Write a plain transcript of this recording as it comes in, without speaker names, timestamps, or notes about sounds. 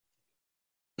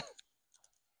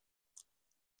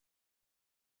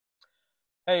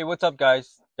Hey, what's up,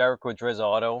 guys? Derek with Driz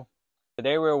Auto.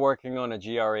 Today we're working on a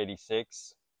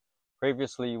GR86.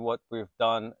 Previously, what we've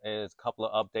done is a couple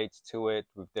of updates to it.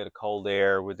 We did a cold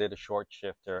air, we did a short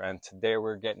shifter, and today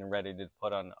we're getting ready to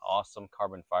put on an awesome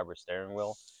carbon fiber steering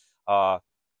wheel. Uh,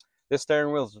 this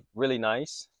steering wheel is really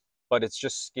nice, but it's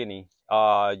just skinny.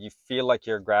 You feel like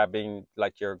you're grabbing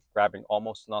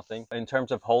almost nothing in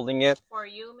terms of holding it. For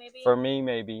you, maybe For me,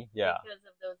 maybe, yeah. because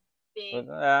of those But,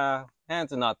 big.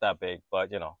 hands are not that big,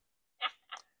 but you know.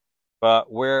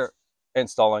 But we're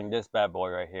installing this bad boy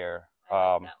right here.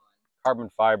 I like that Carbon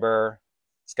fiber.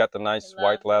 It's got the one. nice I love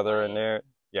white the leather in white. there.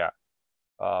 Yeah.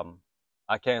 Um,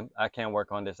 I can't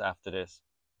work on this after this.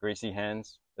 Greasy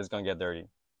hands. It's gonna get dirty.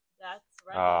 That's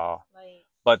right. Uh, Like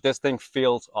but this thing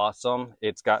feels awesome.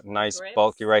 It's got nice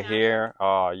bulky grips, right kind of here.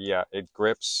 Yeah, it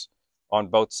grips on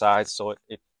both sides, so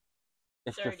it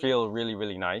can sturdy. feel really,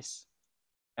 really nice.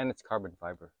 And it's carbon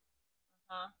fiber.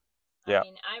 Uh huh. I Yeah,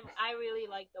 mean, I really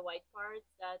like the white parts.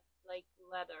 That's like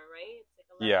leather, right? It's like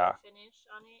a leather yeah, finish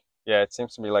on it. yeah. It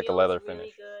seems to be It like a feels leather really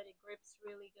finish. good. It grips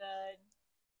really good.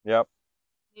 Yep.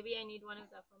 Maybe I need one of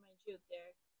that for my Juke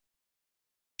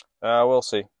there. We'll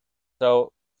see.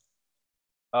 So,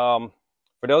 um,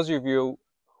 for those of you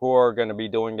who are going to be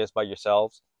doing this by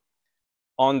yourselves,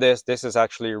 on this is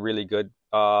actually really good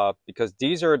because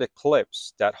these are the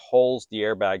clips that holds the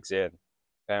airbags in.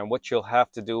 And what you'll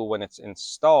have to do when it's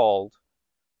installed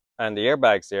and the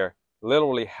airbags there,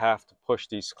 literally have to push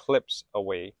these clips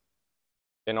away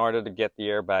in order to get the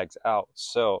airbags out.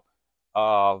 So,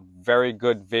 very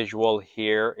good visual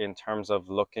here in terms of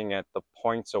looking at the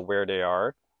points of where they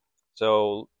are.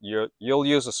 So you'll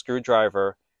use a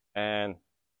screwdriver and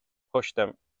push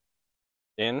them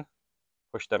in,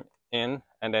 push them in,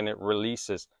 and then it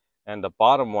releases. And the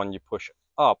bottom one you push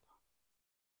up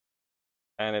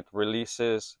and it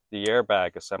releases the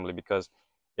airbag assembly because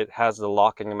it has the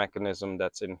locking mechanism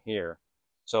that's in here.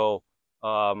 So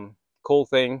cool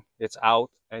thing, it's out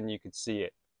and you can see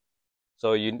it.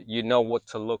 So you know what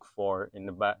to look for in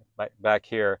the back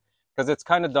here because it's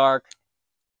kind of dark.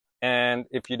 And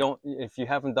if you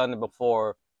haven't done it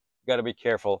before, you got to be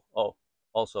careful. Oh,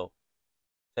 also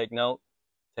take note,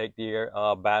 take the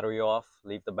battery off,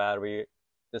 leave the battery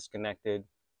disconnected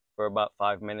for about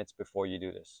 5 minutes before you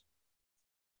do this.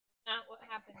 Not what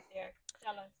happens there.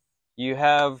 Tell us.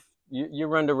 You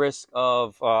run the risk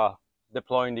of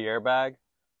deploying the airbag,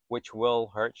 which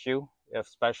will hurt you,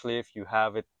 especially if you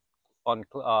have it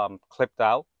clipped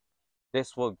out.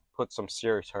 This will put some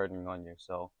serious hurting on you.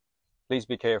 So please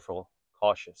be careful,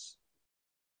 cautious.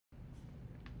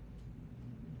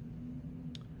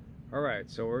 All right,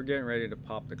 so we're getting ready to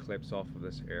pop the clips off of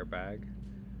this airbag.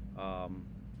 Um,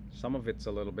 some of it's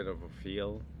a little bit of a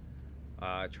feel.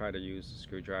 I try to use the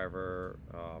screwdriver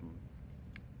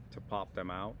to pop them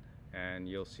out, and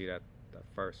you'll see that the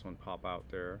first one pop out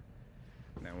there.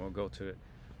 And then we'll go to it.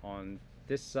 On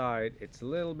this side, it's a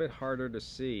little bit harder to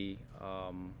see,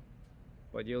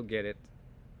 but you'll get it.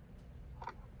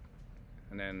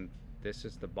 And then this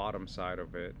is the bottom side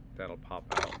of it that'll pop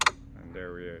out, and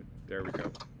there we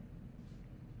go.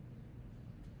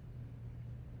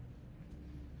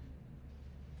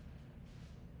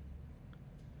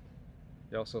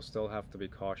 You also still have to be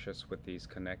cautious with these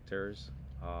connectors.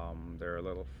 They're a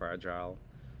little fragile,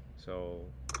 so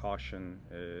caution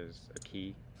is a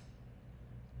key.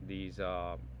 These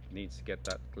needs to get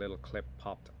that little clip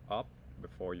popped up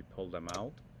before you pull them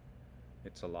out.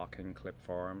 It's a locking clip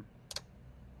for them.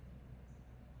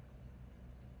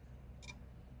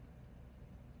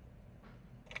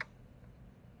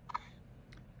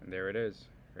 And there it is,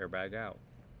 airbag out.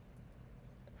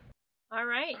 All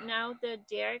right, now that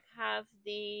Derek have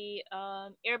the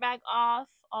airbag off,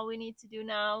 all we need to do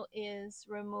now is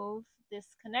remove this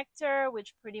connector,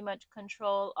 which pretty much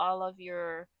control all of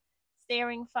your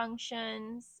steering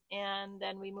functions, and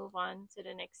then we move on to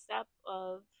the next step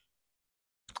of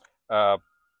Uh,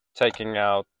 Taking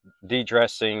out,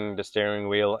 de-dressing the steering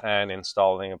wheel and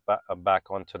installing it back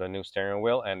onto the new steering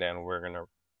wheel, and then we're gonna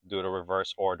do the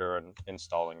reverse order and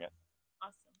installing it.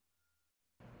 awesome.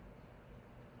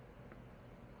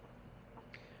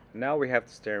 Now we have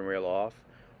the steering wheel off.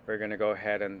 We're gonna go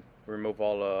ahead and remove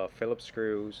all the Phillips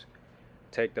screws,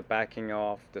 take the backing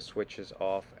off, the switches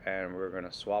off, and we're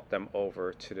gonna swap them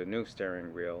over to the new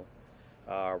steering wheel.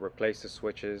 Replace the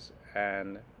switches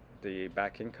and the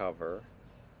backing cover.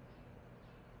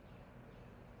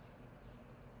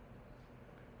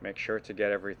 Make sure to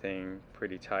get everything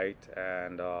pretty tight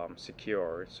and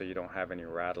secure so you don't have any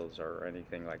rattles or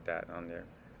anything like that on there.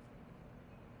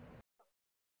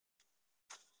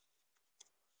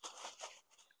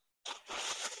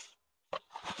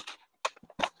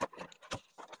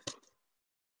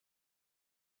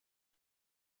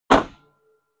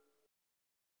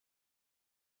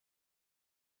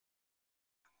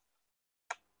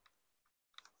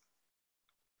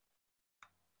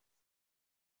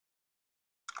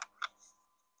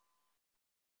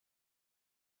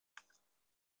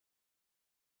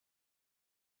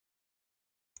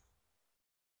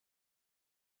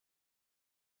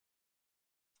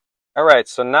 All right,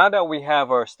 so now that we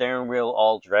have our steering wheel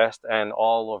all dressed and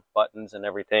all of buttons and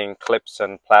everything, clips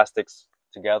and plastics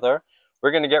together,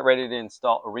 we're going to get ready to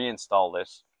reinstall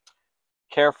this.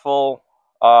 Careful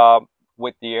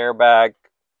with the airbag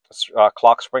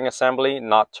clock spring assembly,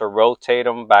 not to rotate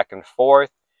them back and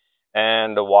forth,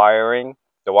 and the wiring.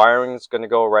 The wiring is going to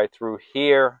go right through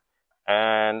here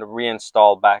and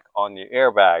reinstall back on the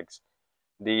airbags.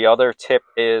 The other tip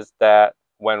is that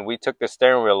when we took the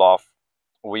steering wheel off,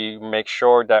 we make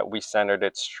sure that we centered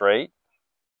it straight.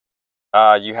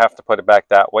 You have to put it back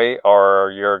that way,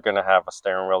 or you're going to have a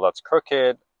steering wheel that's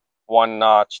crooked, one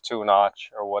notch, two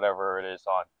notch, or whatever it is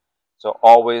on. So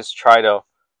always try to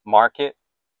mark it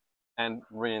and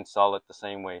reinstall it the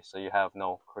same way so you have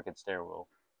no crooked steering wheel.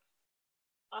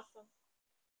 Awesome.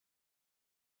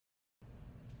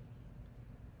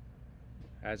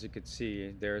 As you could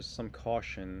see, there's some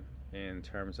caution in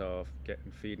terms of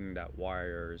feeding that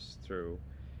wires through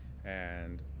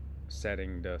and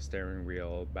setting the steering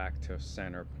wheel back to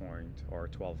center point or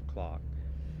 12 o'clock.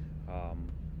 Um,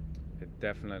 it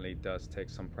definitely does take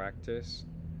some practice,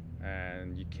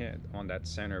 and you can't, on that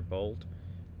center bolt,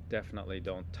 definitely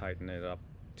don't tighten it up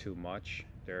too much.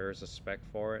 There's a spec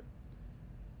for it.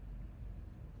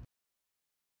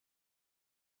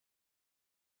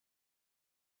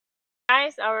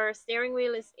 Guys, our steering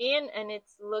wheel is in and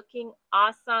it's looking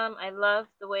awesome. I love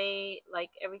the way like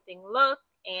everything looks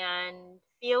and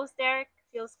feels, Derek.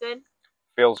 Feels good.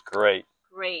 Feels great.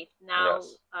 Great. Now,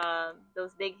 Yes.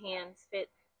 those big hands fit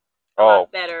a Oh,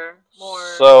 lot better,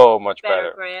 more so much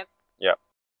better. grip. Yep.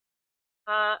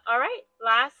 All right.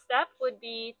 Last step would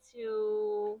be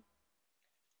to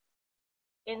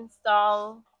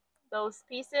install those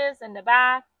pieces in the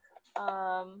back.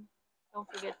 Don't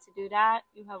forget to do that.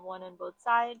 You have one on both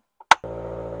sides.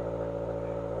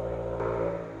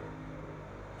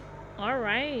 All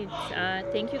right.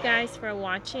 Thank you guys for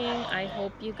watching. I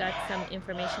hope you got some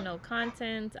informational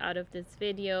content out of this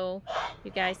video.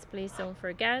 You guys, please don't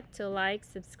forget to like,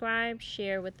 subscribe,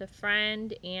 share with a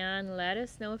friend, and let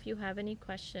us know if you have any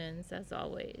questions. As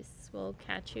always, we'll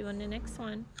catch you on the next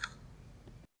one.